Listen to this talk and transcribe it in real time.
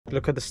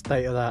Look at the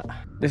state of that.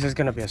 This is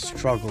gonna be a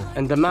struggle.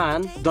 And the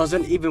man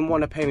doesn't even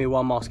want to pay me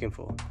what I'm asking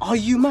for. Are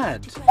you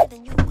mad?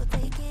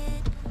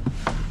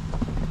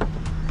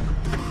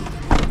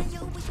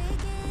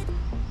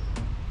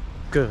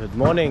 Good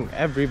morning,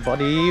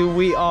 everybody.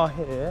 We are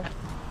here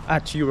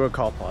at Euro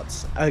Car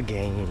Parts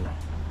again.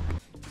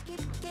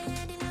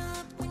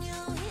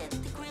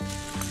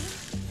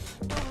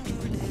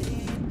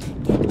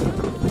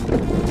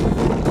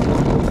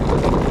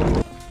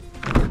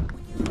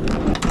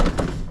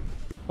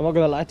 I'm not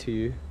gonna lie to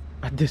you,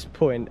 at this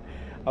point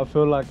I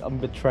feel like I'm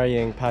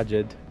betraying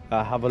Pajid.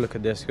 Have a look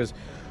at this, because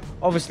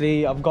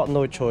obviously I've got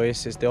no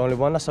choice, it's the only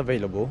one that's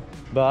available,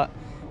 but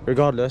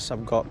regardless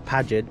I've got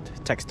Pajid,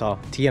 Textar,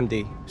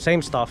 TMD,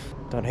 same stuff.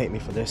 Don't hate me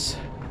for this.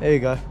 There you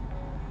go.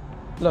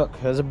 Look,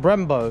 there's a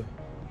Brembo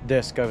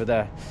disc over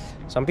there.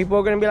 Some people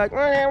are gonna be like,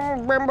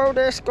 Brembo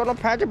disc on a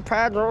Pajid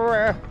pad.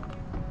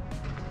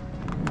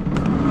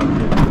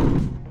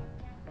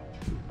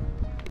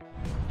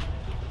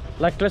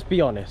 Like, let's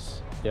be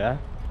honest, yeah?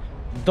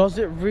 Does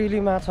it really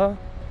matter?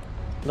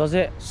 Does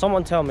it?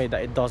 Someone tell me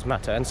that it does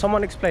matter, and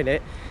someone explain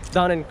it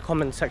down in the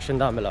comment section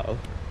down below.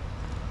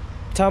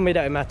 Tell me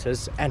that it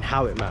matters and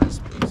how it matters,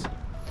 please.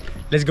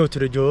 Let's go to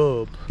the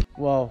job.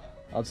 Well,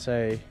 I'd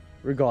say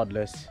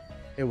regardless,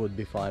 it would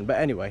be fine. But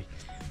anyway,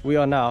 we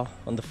are now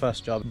on the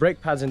first job.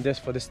 Brake pads and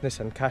disc for this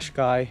Nissan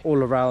Qashqai all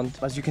around.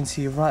 As you can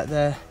see right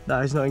there,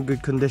 that is not in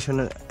good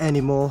condition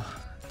anymore.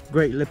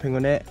 Great lipping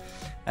on it.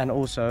 And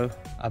also,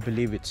 I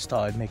believe it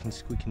started making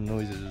squeaking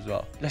noises as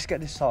well. Let's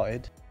get this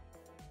started.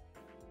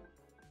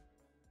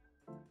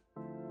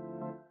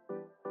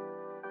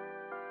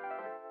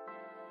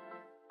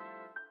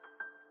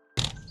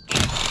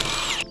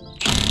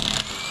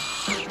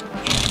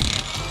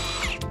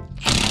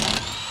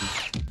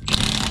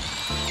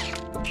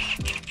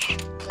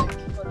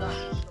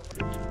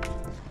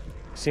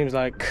 Seems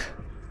like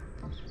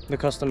the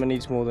customer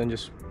needs more than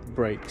just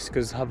brakes,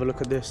 because have a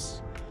look at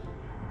this.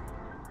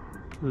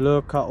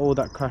 Look at all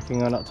that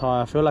cracking on that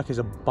tyre. I feel like it's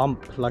a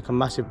bump, like a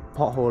massive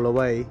pothole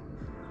away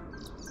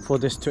for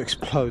this to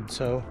explode.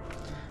 So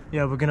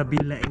yeah, we're gonna be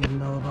letting him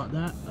know about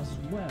that as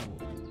well.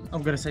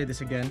 I'm gonna say this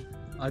again,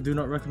 I do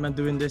not recommend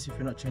doing this if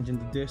you're not changing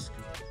the disc,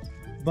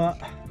 but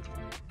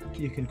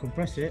you can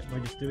compress it by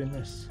just doing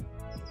this.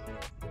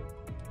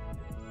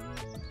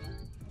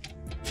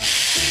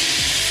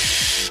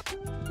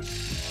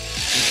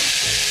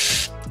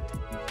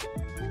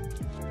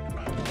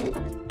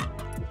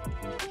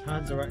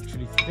 Pads are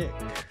actually thick.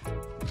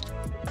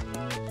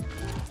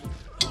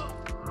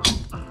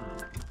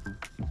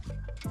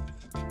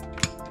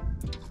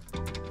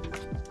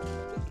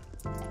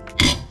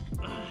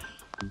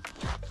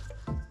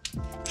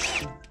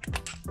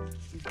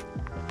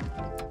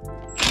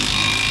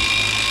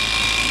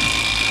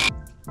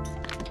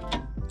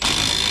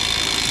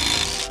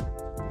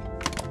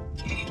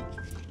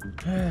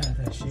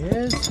 There she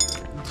is.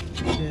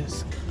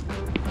 Disc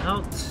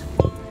out.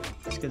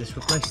 Let's get this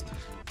replaced.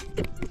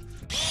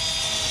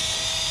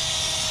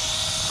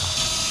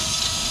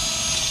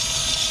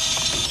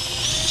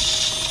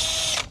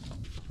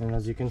 And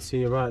as you can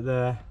see right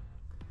there,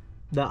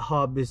 that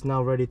hub is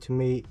now ready to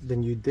meet the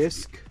new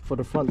disc. For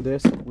the front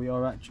disc, we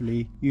are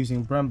actually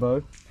using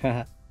Brembo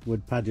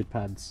with Pajid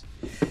pads.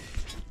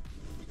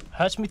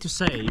 Hurts me to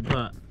say,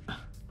 but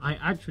I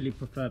actually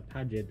prefer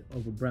Pajid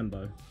over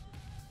Brembo.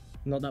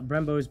 Not that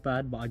Brembo is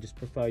bad, but I just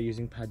prefer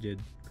using Pajid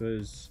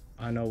because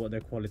I know what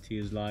their quality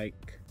is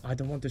like. I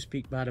don't want to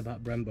speak bad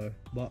about Brembo,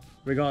 but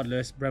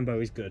regardless,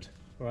 Brembo is good.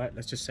 Alright,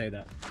 let's just say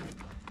that.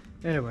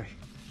 Anyway,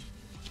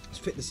 let's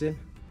fit this in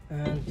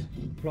and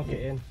plug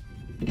it in,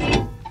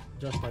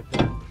 just like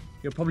that.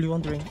 You're probably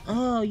wondering,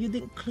 oh, you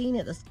didn't clean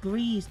it, there's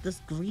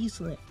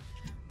grease on it.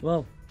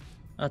 Well,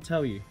 I'll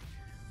tell you,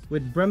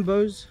 with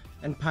Brembos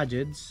and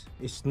Pajids,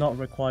 it's not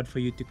required for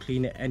you to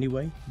clean it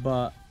anyway,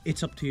 but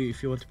it's up to you.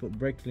 If you want to put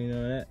brake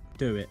cleaner on it,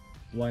 do it,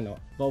 why not?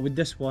 But with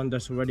this one,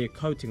 there's already a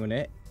coating on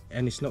it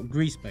and it's not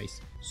grease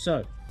based,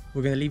 so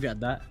we're gonna leave it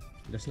at that.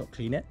 Let's not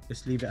clean it,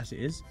 let's leave it as it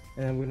is,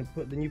 and we're gonna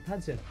put the new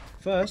pads in.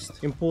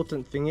 First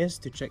important thing is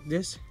to check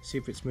this, see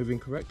if it's moving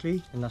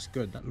correctly, and that's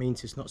good. That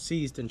means it's not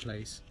seized in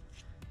place.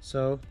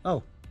 So,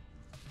 oh,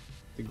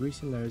 the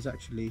grease in there is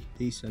actually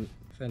decent,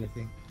 if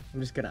anything. I'm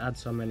just gonna add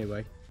some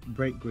anyway.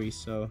 Brake grease,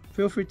 so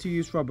feel free to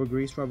use rubber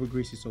grease. Rubber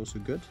grease is also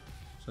good,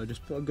 so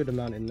just put a good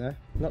amount in there,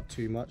 not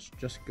too much,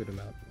 just a good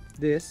amount.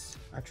 This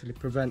actually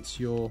prevents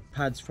your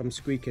pads from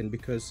squeaking,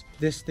 because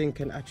this thing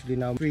can actually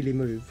now freely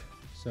move.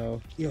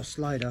 So your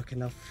slider can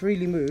now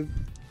freely move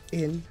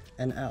in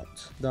and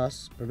out,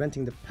 thus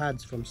preventing the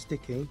pads from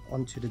sticking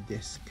onto the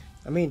disc.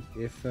 I mean,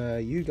 if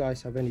you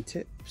guys have any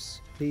tips,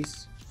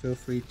 please feel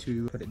free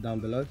to put it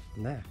down below.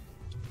 And there.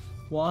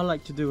 What I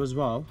like to do as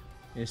well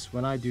is,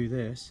 when I do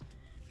this,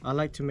 I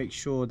like to make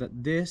sure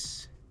that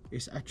this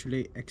is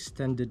actually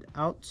extended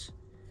out,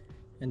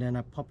 and then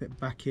I pop it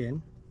back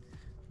in,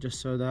 just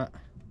so that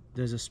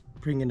there's a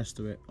springiness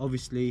to it.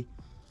 Obviously,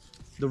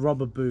 the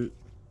rubber boot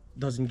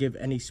doesn't give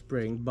any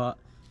spring, but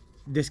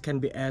this can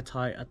be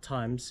airtight at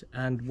times,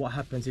 and what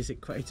happens is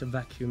it creates a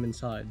vacuum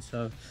inside.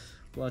 So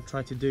what I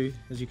try to do,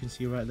 as you can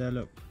see right there,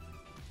 look.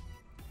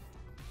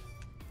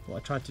 What I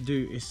try to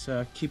do is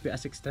keep it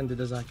as extended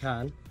as I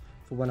can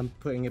for when I'm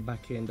putting it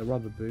back in the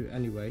rubber boot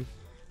anyway,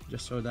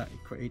 just so that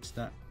it creates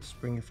that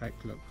spring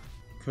effect, look.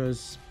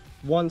 Because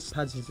once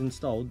pads is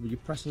installed, when you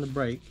press on the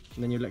brake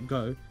and then you let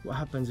go, what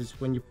happens is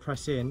when you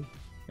press in,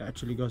 it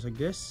actually goes like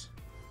this.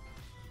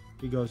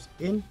 It goes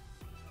in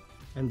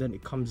and then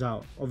it comes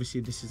out. Obviously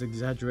this is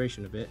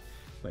exaggeration of it,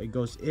 but it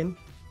goes in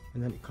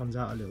and then it comes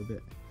out a little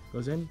bit.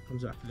 Goes in,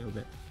 comes out a little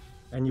bit.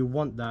 And you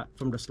want that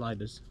from the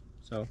sliders.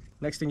 So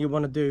next thing you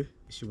want to do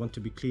is you want to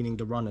be cleaning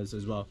the runners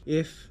as well.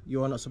 If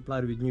you are not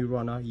supplied with new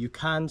runner, you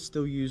can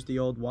still use the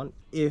old one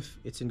if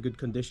it's in good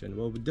condition.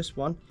 Well, with this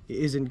one, it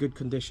is in good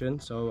condition,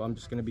 so I'm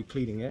just going to be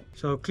cleaning it.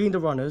 So clean the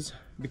runners,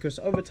 because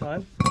over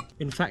time,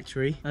 in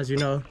factory, as you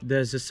know,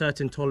 there's a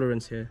certain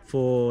tolerance here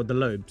for the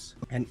lobes.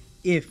 And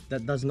if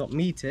that does not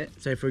meet it,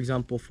 say for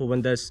example, for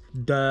when there's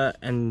dirt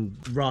and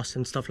rust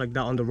and stuff like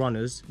that on the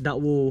runners, that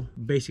will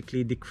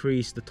basically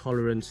decrease the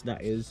tolerance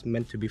that is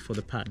meant to be for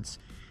the pads.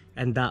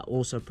 And that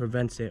also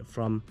prevents it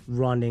from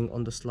running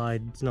on the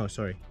slides, no,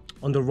 sorry,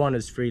 on the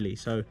runners freely.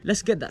 So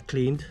let's get that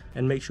cleaned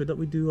and make sure that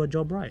we do our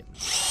job right.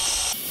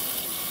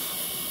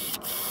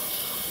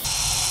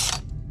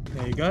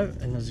 There you go,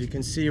 and as you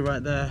can see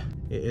right there,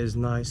 it is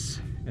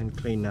nice and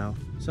clean now.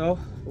 So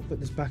we'll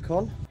put this back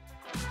on.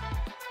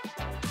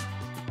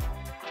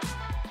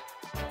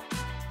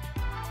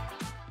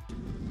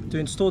 To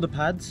install the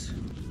pads,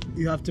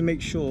 you have to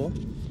make sure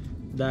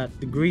that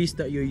the grease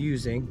that you're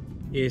using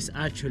is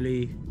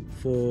actually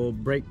for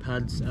brake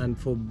pads and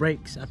for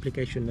brakes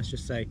application, let's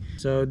just say.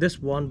 So this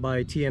one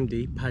by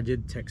TMD,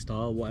 Padded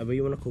Textile, whatever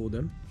you want to call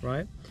them,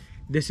 right?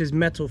 This is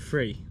metal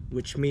free,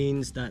 which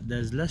means that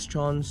there's less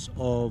chance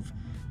of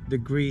the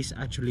grease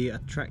actually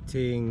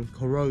attracting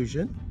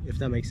corrosion, if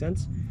that makes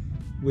sense.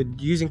 With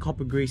using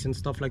copper grease and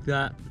stuff like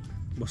that,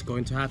 what's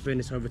going to happen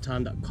is over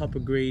time that copper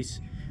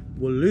grease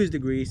will lose the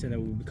grease and it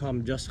will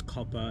become just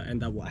copper,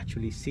 and that will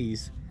actually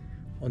seize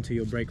onto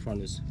your brake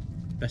runners,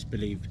 best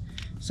believe.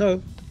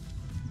 So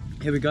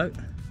here we go.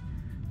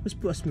 Let's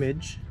put a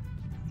smidge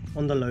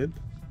on the lobe,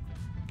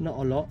 not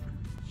a lot,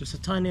 just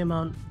a tiny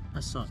amount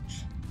as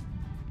such.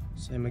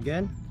 Same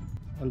again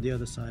on the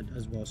other side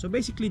as well. So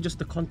basically just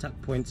the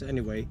contact points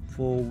anyway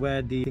for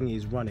where the thing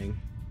is running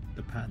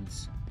the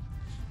pads.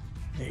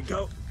 There you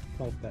go.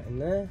 Plonk that in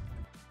there.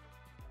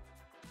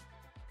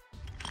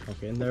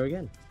 Okay, in there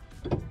again.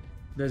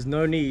 There's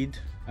no need,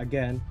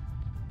 again,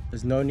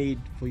 there's no need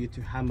for you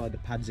to hammer the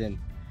pads in.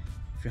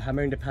 If you're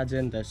hammering the pads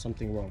in, there's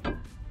something wrong.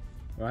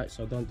 Alright,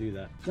 so don't do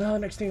that. Now,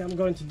 next thing I'm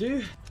going to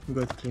do, I'm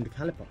going to clean the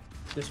caliper.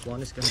 This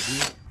one is going to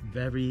be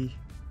very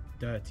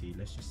dirty,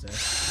 let's just say.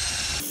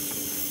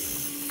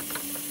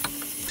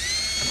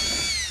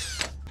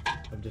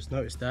 I've just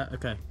noticed that.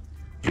 Okay,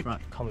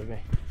 right, come with me.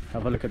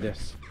 Have a look at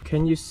this.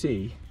 Can you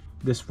see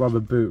this rubber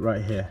boot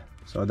right here?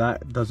 So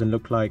that doesn't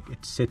look like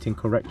it's sitting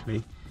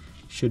correctly.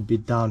 Should be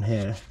down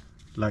here,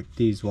 like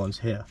these ones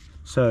here.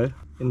 So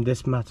in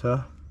this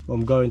matter, what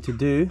I'm going to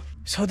do,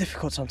 it's so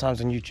difficult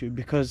sometimes on YouTube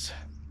because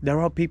there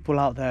are people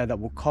out there that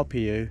will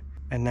copy you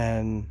and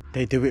then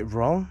they do it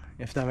wrong,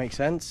 if that makes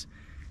sense.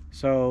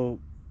 So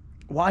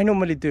what I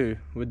normally do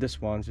with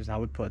this one is I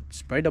would put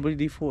spray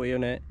WD-40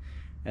 on it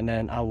and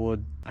then I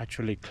would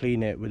actually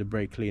clean it with a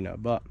brake cleaner.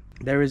 But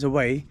there is a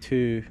way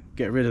to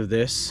get rid of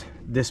this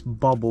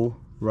bubble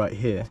right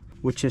here,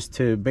 which is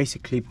to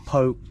basically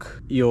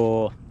poke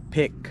your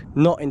pick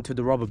not into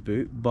the rubber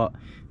boot, but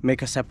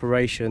make a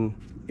separation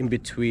in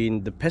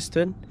between the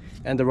piston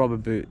and the rubber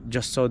boot,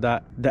 just so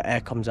that the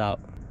air comes out.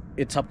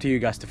 It's up to you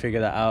guys to figure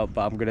that out,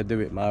 but I'm gonna do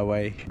it my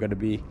way. I'm gonna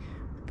be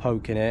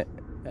poking it,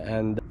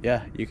 and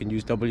yeah, you can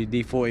use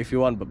WD-40 if you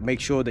want, but make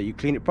sure that you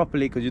clean it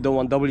properly because you don't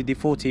want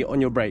WD-40 on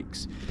your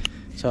brakes.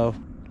 So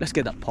let's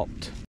get that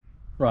popped.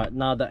 Right,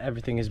 now that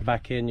everything is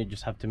back in, you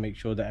just have to make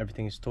sure that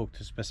everything is torqued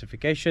to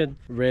specification.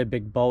 Rear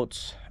big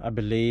bolts, I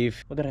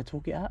believe. What did I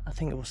torque it at? I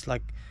think it was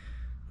like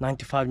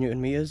 95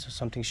 Newton meters or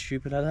something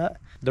stupid like that.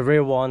 The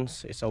rear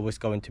ones, it's always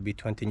going to be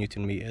 20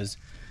 Newton meters.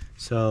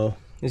 So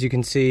as you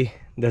can see,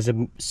 there's a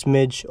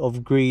smidge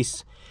of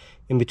grease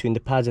in between the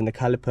pads and the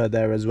caliper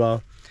there as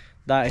well.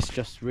 That is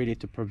just really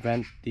to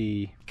prevent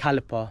the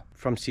caliper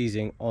from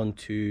seizing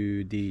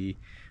onto the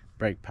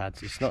brake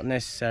pads. It's not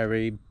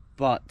necessary,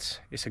 but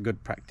it's a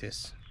good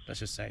practice, let's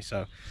just say.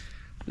 So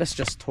let's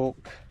just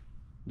torque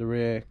the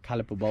rear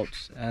caliper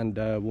bolts and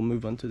we'll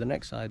move on to the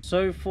next side.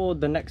 So for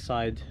the next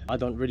side, I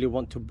don't really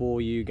want to bore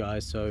you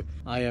guys, so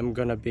I am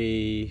gonna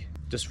be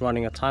just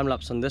running a time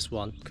lapse on this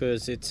one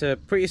because it's a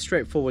pretty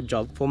straightforward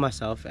job for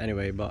myself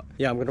anyway. But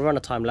yeah, I'm gonna run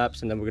a time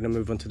lapse and then we're gonna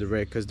move on to the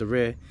rear because the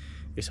rear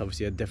is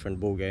obviously a different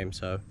ball game.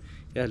 So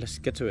yeah, let's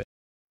get to it.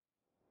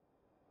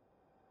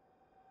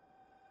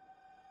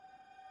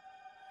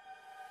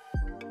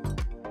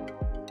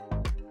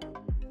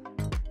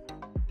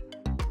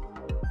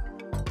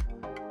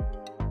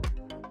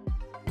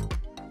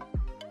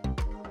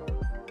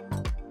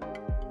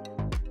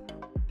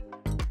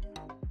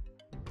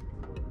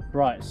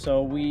 Right,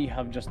 so we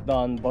have just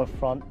done both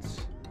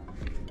fronts.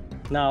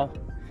 Now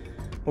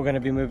we're going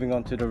to be moving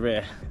on to the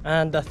rear.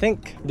 And I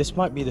think this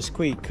might be the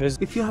squeak, because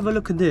if you have a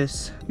look at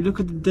this, you look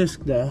at the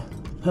disc there,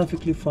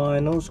 perfectly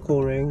fine, no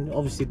scoring.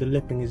 Obviously the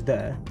lipping is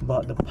there,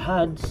 but the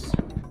pads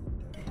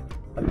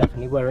are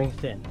definitely wearing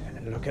thin.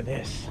 And look at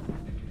this.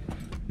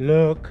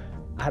 Look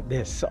at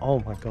this. Oh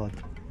my god.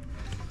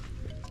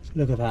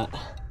 Look at that.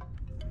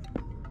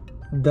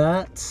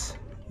 That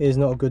is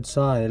not a good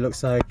sign. It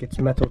looks like it's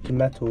metal to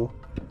metal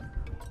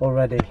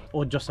already,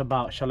 or just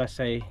about, shall I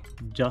say,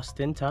 just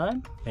in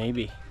time.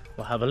 Maybe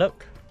we'll have a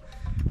look.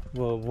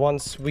 Well,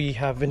 once we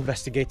have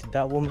investigated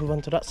that, we'll move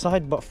on to that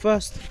side, but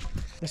first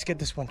let's get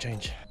this one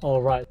changed.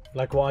 All right,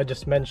 like what I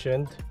just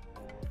mentioned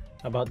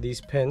about these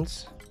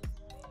pins,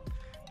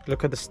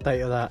 look at the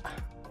state of that.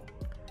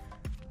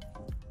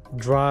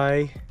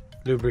 Dry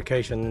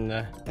lubrication in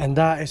there, and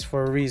that is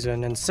for a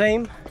reason. And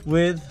same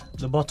with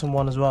the bottom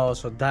one as well,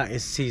 so that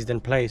is seized in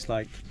place.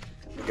 Like,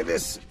 look at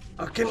this,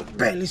 I can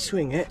barely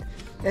swing it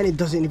and it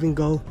doesn't even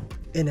go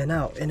in and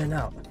out, in and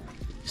out.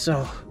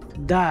 So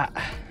that,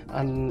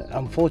 and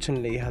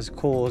unfortunately, has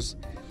caused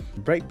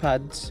brake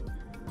pads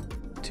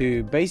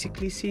to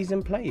basically seize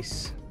in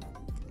place,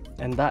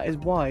 and that is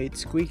why it's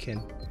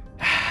squeaking.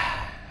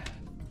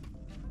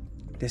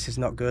 This is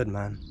not good,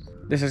 man.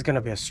 This is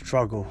gonna be a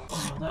struggle.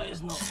 Oh, that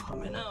is not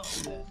coming out,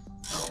 is it?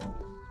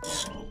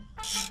 Oh.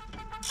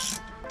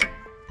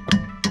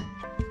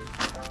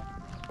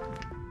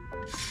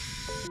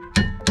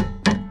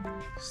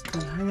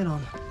 Still hanging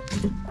on.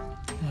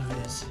 There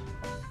it is.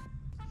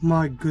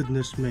 My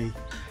goodness me.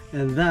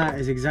 And that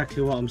is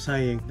exactly what I'm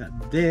saying,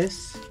 that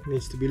this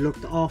needs to be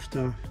looked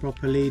after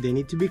properly. They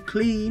need to be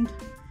cleaned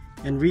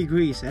and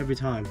re-greased every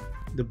time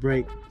the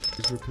brake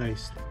is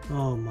replaced.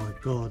 Oh my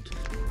god.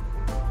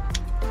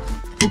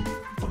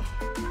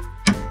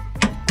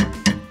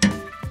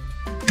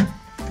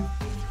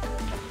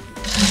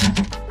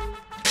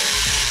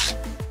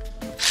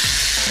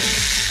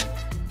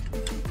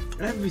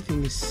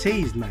 Everything is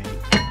seized, mate.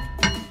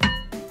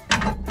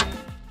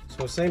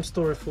 So same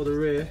story for the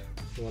rear.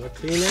 You want to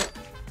clean it,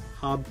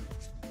 hub,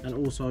 and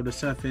also the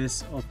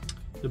surface of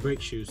the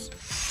brake shoes.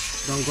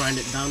 Don't grind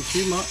it down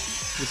too much,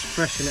 just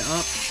freshen it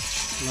up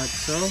like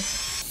so.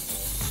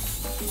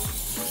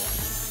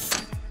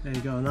 There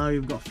you go, now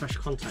you've got fresh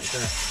contact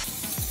there.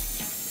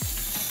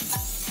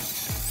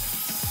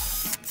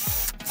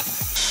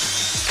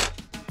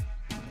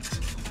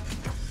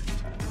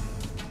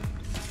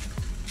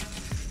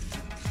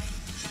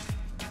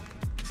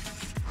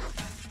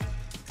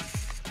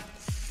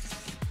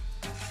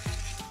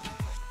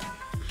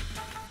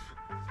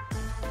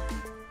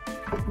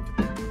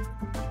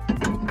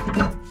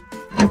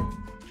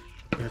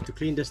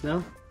 Clean this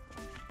now.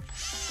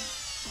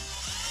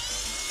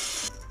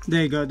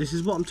 There you go, this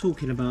is what I'm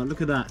talking about.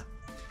 Look at that.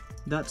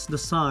 That's the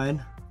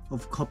sign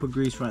of copper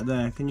grease right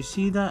there. Can you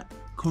see that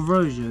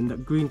corrosion,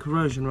 that green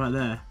corrosion right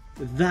there?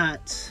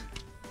 That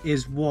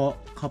is what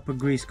copper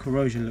grease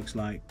corrosion looks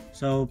like.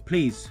 So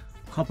please,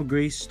 copper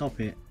grease, stop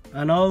it.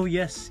 I know,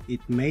 yes, it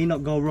may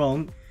not go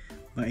wrong,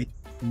 but it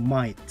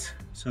might.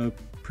 So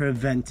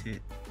prevent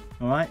it,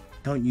 all right?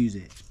 Don't use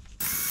it.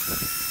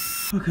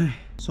 Okay.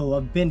 So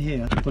I've been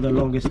here for the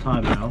longest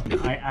time now.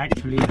 I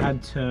actually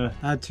had to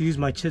use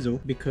my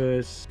chisel,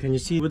 because can you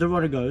see where the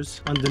rudder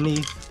goes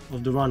underneath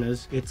of the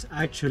runners? It's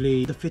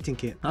actually the fitting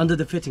kit. Under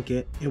the fitting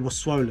kit, it was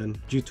swollen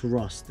due to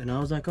rust, and I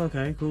was like,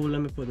 okay, cool, let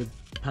me put the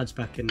pads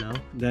back in now.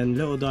 Then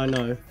little did I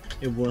know,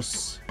 it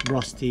was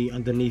rusty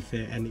underneath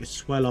it and it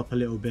swelled up a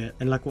little bit.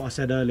 And like what I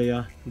said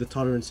earlier, the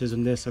tolerances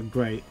on this are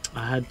great.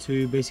 I had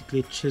to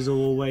basically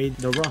chisel away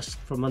the rust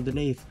from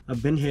underneath.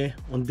 I've been here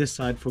on this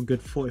side for a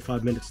good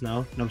 45 minutes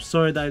now, and I'm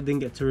sorry that I didn't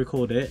get to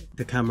record it.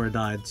 The camera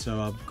died, so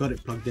I've got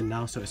it plugged in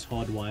now, so it's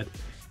hardwired.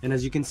 And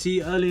as you can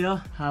see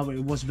earlier, how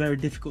it was very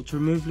difficult to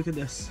remove. Look at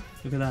this,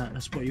 look at that.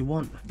 That's what you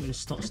want when it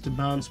starts to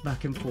bounce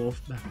back and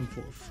forth, back and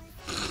forth.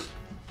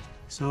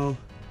 So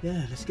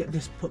yeah, let's get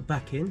this put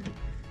back in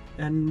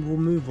and we'll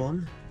move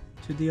on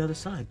to the other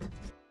side.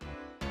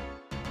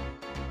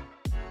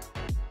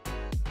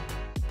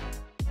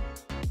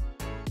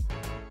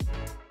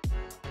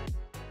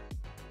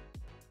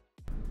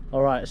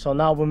 Alright, so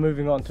now we're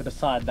moving on to the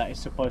side that is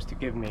supposed to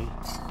give me,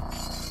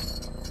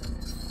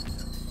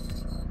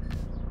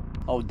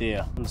 oh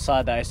dear, on the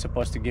side that is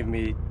supposed to give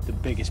me the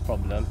biggest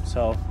problem.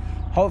 So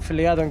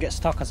hopefully I don't get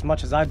stuck as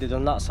much as I did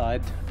on that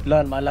side.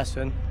 Learned my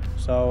lesson,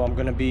 so I'm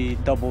gonna be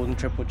double and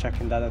triple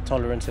checking that the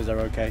tolerances are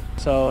okay.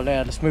 So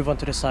yeah, let's move on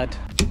to the side.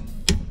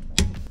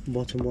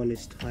 Bottom one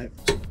is tight,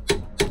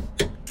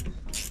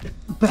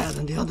 better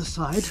than the other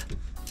side,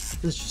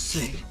 let's just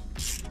say.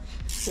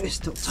 It's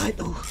still tight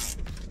though.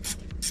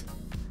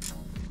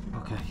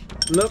 Okay,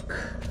 look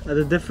at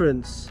the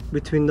difference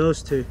between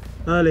those two.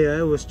 Earlier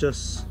it was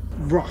just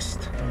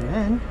rust, and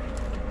then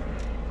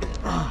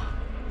put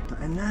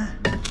that in there,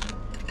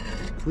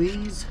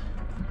 squeeze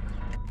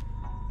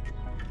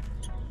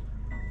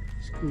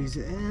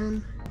it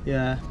in.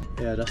 Yeah,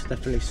 that's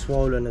definitely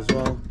swollen as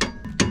well.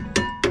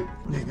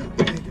 There you go,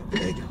 there you go,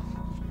 there you go.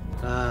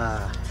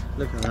 Ah,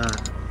 look at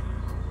that.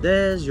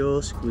 There's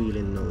your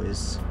squealing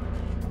noise.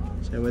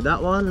 Same with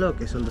that one, look,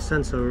 it's on the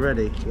sensor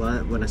already.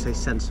 Well, when I say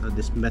sensor,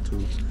 this metal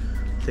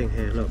thing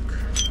here, look.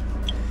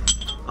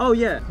 Oh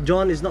yeah,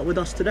 John is not with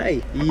us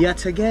today,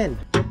 yet again.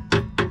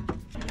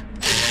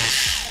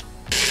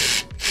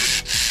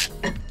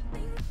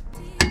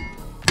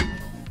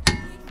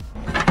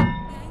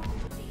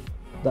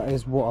 That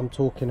is what I'm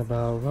talking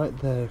about right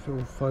there. If it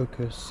will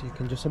focus, you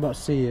can just about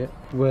see it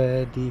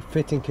where the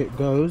fitting kit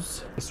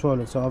goes. It's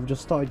swollen, so I've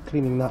just started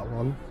cleaning that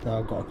one. Now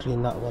I've got to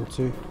clean that one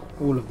too,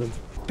 all of them.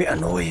 Bit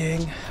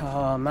annoying.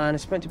 Oh man,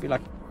 it's meant to be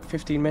like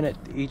 15 minutes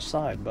each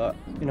side, but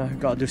you know,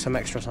 gotta do some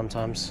extra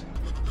sometimes.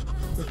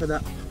 Look at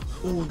that,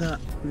 all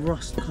that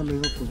rust coming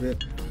off of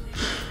it.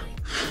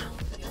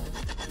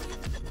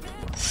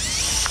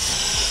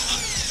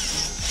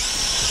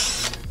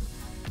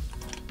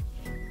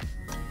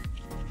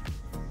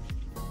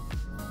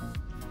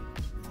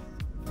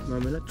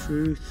 Moment of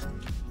truth.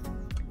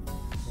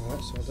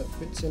 Alright, so that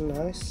fits in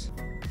nice.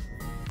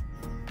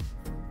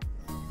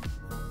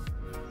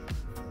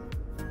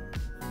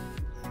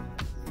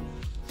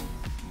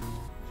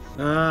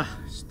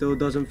 Still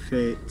doesn't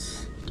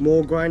fit.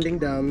 More grinding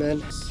down,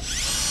 man.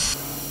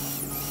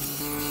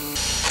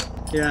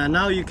 Yeah,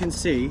 now you can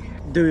see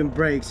doing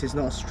brakes is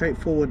not as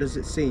straightforward as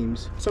it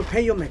seems. So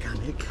pay your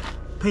mechanic.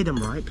 Pay them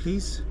right,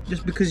 please.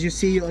 Just because you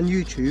see it on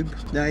YouTube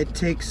that it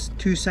takes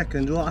 2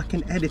 seconds, well, I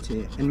can edit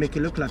it and make it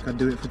look like I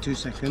do it for 2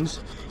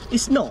 seconds.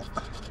 It's not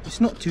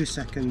 2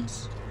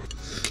 seconds,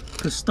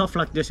 because stuff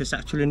like this is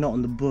actually not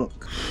on the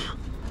book.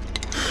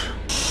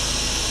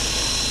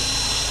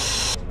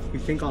 You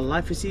think our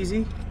life is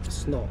easy?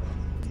 It's not.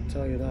 I'll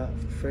tell you that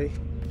for free.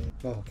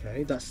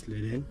 Okay, that's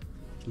slid in.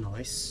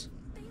 Nice.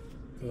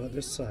 What about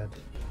this side?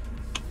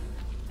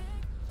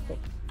 Oh.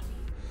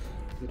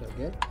 Do that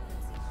again.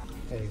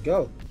 There you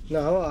go.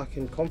 Now I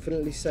can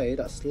confidently say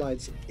that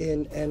slides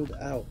in and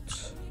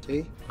out.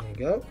 See? There you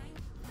go.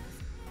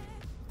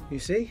 You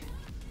see?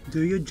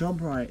 Do your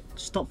job right.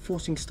 Stop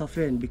forcing stuff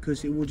in,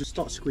 because it will just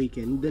start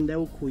squeaking. Then they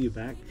will call you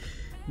back.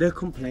 They'll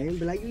complain,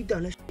 be like, you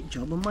done a shit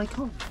job on my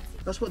car.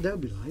 That's what they'll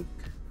be like.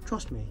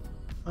 Trust me.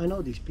 I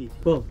know these people.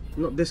 Well,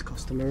 not this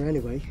customer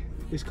anyway.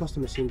 This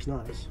customer seems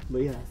nice.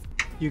 But yeah,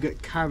 you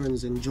get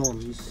Karens and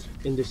Johns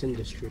in this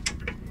industry.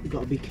 You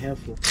gotta be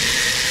careful.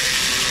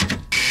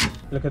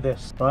 Look at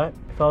this, right?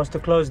 If I was to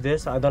close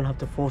this, I don't have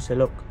to force it,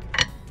 look.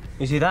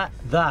 You see that?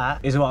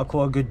 That is what I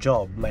call a good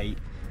job, mate.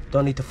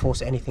 Don't need to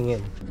force anything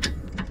in.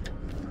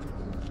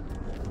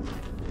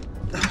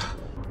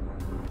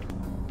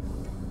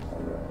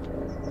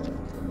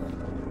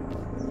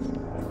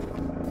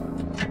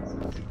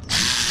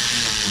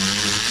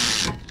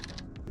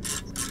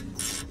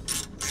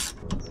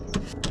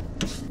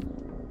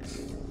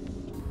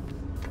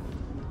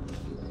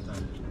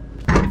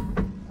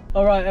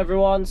 Alright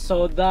everyone,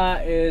 so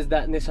that is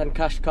that Nissan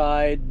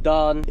Qashqai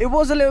done. It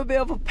was a little bit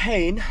of a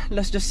pain,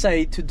 let's just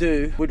say, to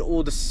do with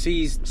all the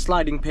seized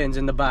sliding pins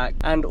in the back,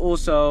 and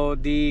also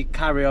the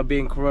carrier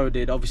being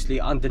corroded obviously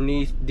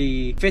underneath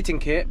the fitting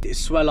kit. It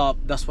swelled up,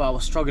 that's why I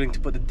was struggling to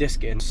put the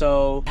disc in.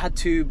 So I had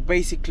to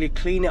basically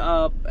clean it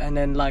up and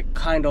then like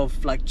kind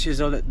of like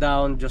chisel it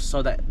down just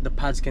so that the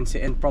pads can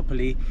sit in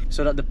properly,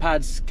 so that the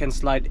pads can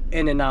slide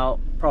in and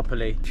out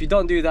properly. If you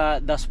don't do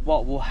that, that's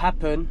what will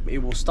happen. It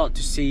will start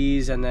to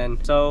seize, and then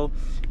so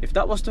if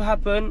that was to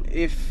happen,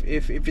 if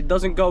it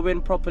doesn't go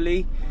in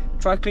properly,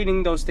 try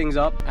cleaning those things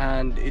up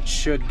and it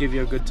should give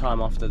you a good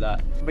time after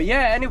that. But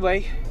yeah,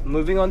 anyway,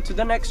 moving on to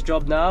the next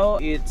job now.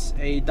 It's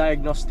a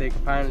diagnostic.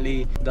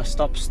 Apparently the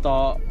stop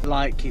start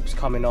light keeps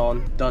coming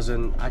on,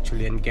 doesn't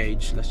actually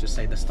engage. Let's just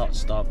say the start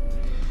stop.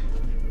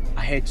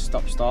 I hate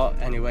stop start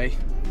anyway,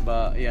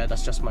 but yeah,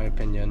 that's just my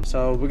opinion.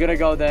 So we're gonna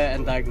go there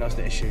and diagnose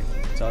the issue,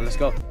 so let's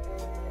go.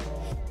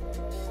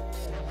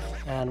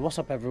 And what's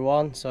up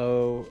everyone?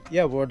 So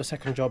yeah, we're at the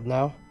second job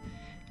now.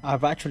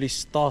 I've actually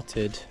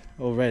started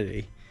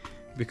already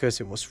because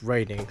it was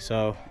raining.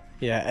 So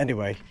yeah,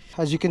 anyway,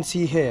 as you can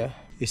see here,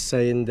 it's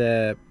saying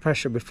the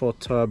pressure before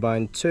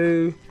turbine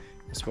 2.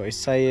 That's what it's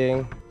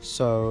saying.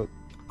 So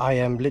I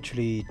am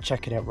literally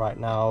checking it right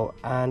now,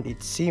 and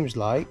it seems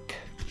like,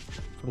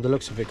 from the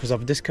looks of it, because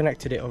I've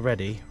disconnected it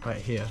already right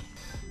here,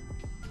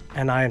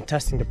 and I am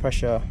testing the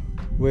pressure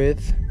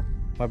with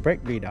my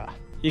brake reader.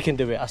 You can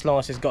do it as long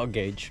as it's got a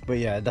gauge, but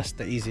yeah, that's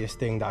the easiest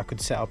thing that I could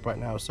set up right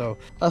now, so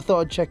I thought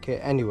I'd check it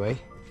anyway.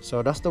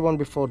 So that's the one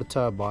before the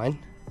turbine.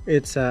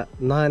 It's at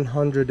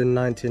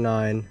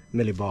 999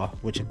 millibar,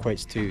 which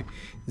equates to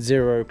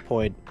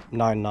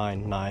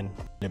 0.999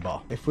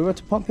 millibar. If we were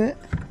to pump it,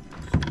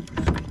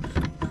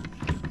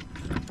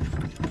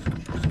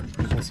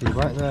 you can see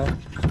right there,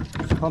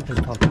 pumping,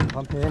 pumping,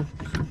 pumping.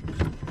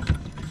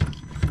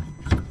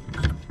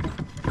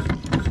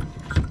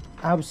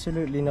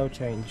 Absolutely no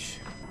change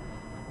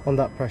on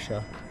that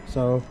pressure.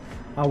 So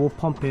I will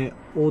pump it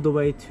all the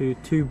way to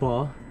 2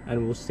 bar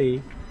and we'll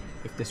see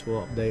if this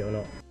will update or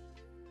not.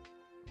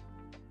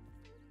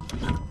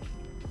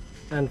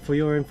 And for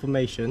your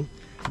information,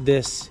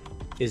 this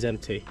is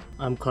empty.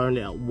 I'm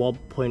currently at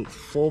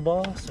 1.4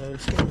 bar, so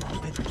let's get it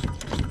pumping.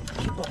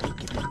 Keep pumping,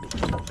 keep pumping,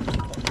 keep pumping.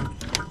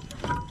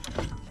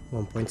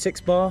 1.4,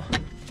 1.6 bar,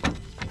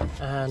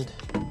 and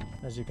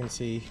as you can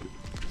see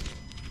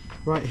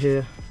right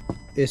here,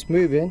 it's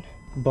moving,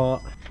 but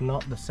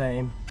not the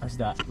same as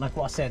that. Like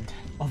what I said,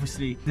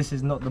 obviously this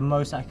is not the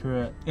most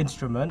accurate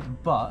instrument,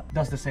 but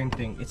does the same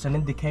thing. It's an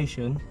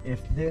indication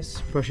if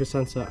this pressure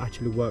sensor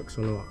actually works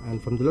or not,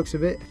 and from the looks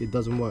of it, it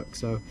doesn't work.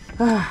 So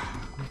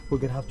we're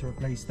gonna have to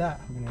replace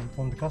that. I'm gonna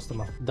inform the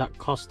customer. That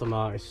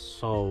customer is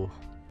so,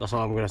 that's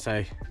all I'm gonna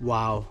say.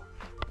 Wow.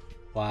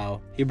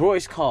 He brought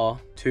his car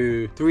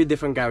to 3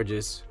 different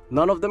garages.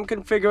 None of them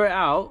can figure it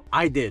out.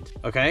 I did,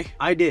 okay?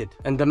 I did.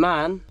 And the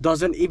man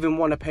doesn't even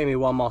want to pay me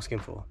what I'm asking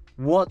for.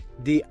 What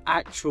the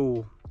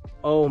actual,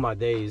 oh my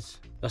days.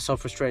 That's so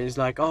frustrating. It's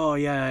like, oh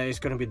yeah, it's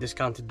gonna be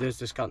discounted, this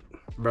discount.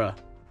 Bruh.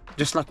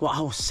 Just like what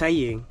I was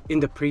saying in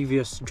the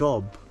previous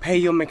job. Pay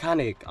your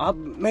mechanic.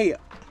 Mate,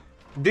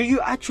 do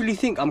you actually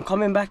think I'm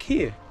coming back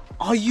here?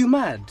 Are you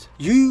mad?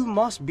 You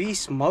must be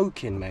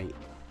smoking, mate.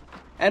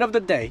 End of the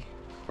day,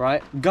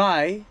 right?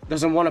 Guy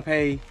doesn't want to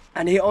pay,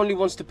 and he only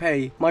wants to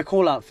pay my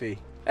call-out fee.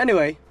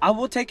 Anyway, I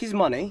will take his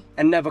money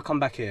and never come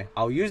back here.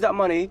 I'll use that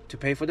money to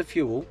pay for the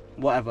fuel,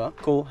 whatever.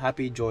 Cool,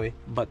 happy, joy.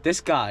 But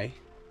this guy,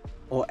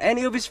 or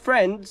any of his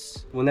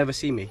friends, will never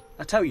see me.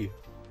 I tell you.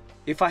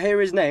 If I hear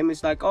his name,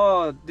 it's like,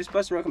 oh, this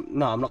person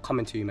no, I'm not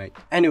coming to you, mate.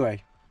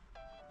 Anyway,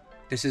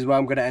 this is where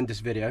I'm going to end this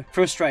video.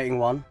 Frustrating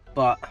one,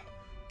 but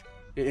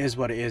it is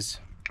what it is.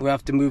 We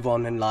have to move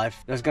on in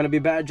life. There's going to be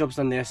better jobs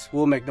than this.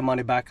 We'll make the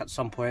money back at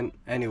some point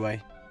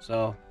anyway.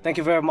 So thank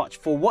you very much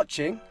for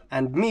watching,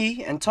 and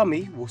me and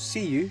Tommy will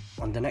see you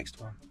on the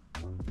next one.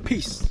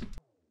 Peace.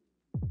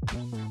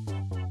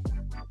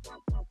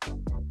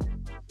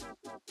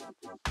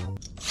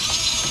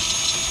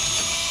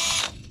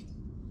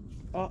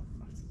 Oh.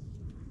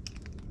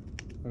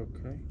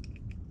 Okay.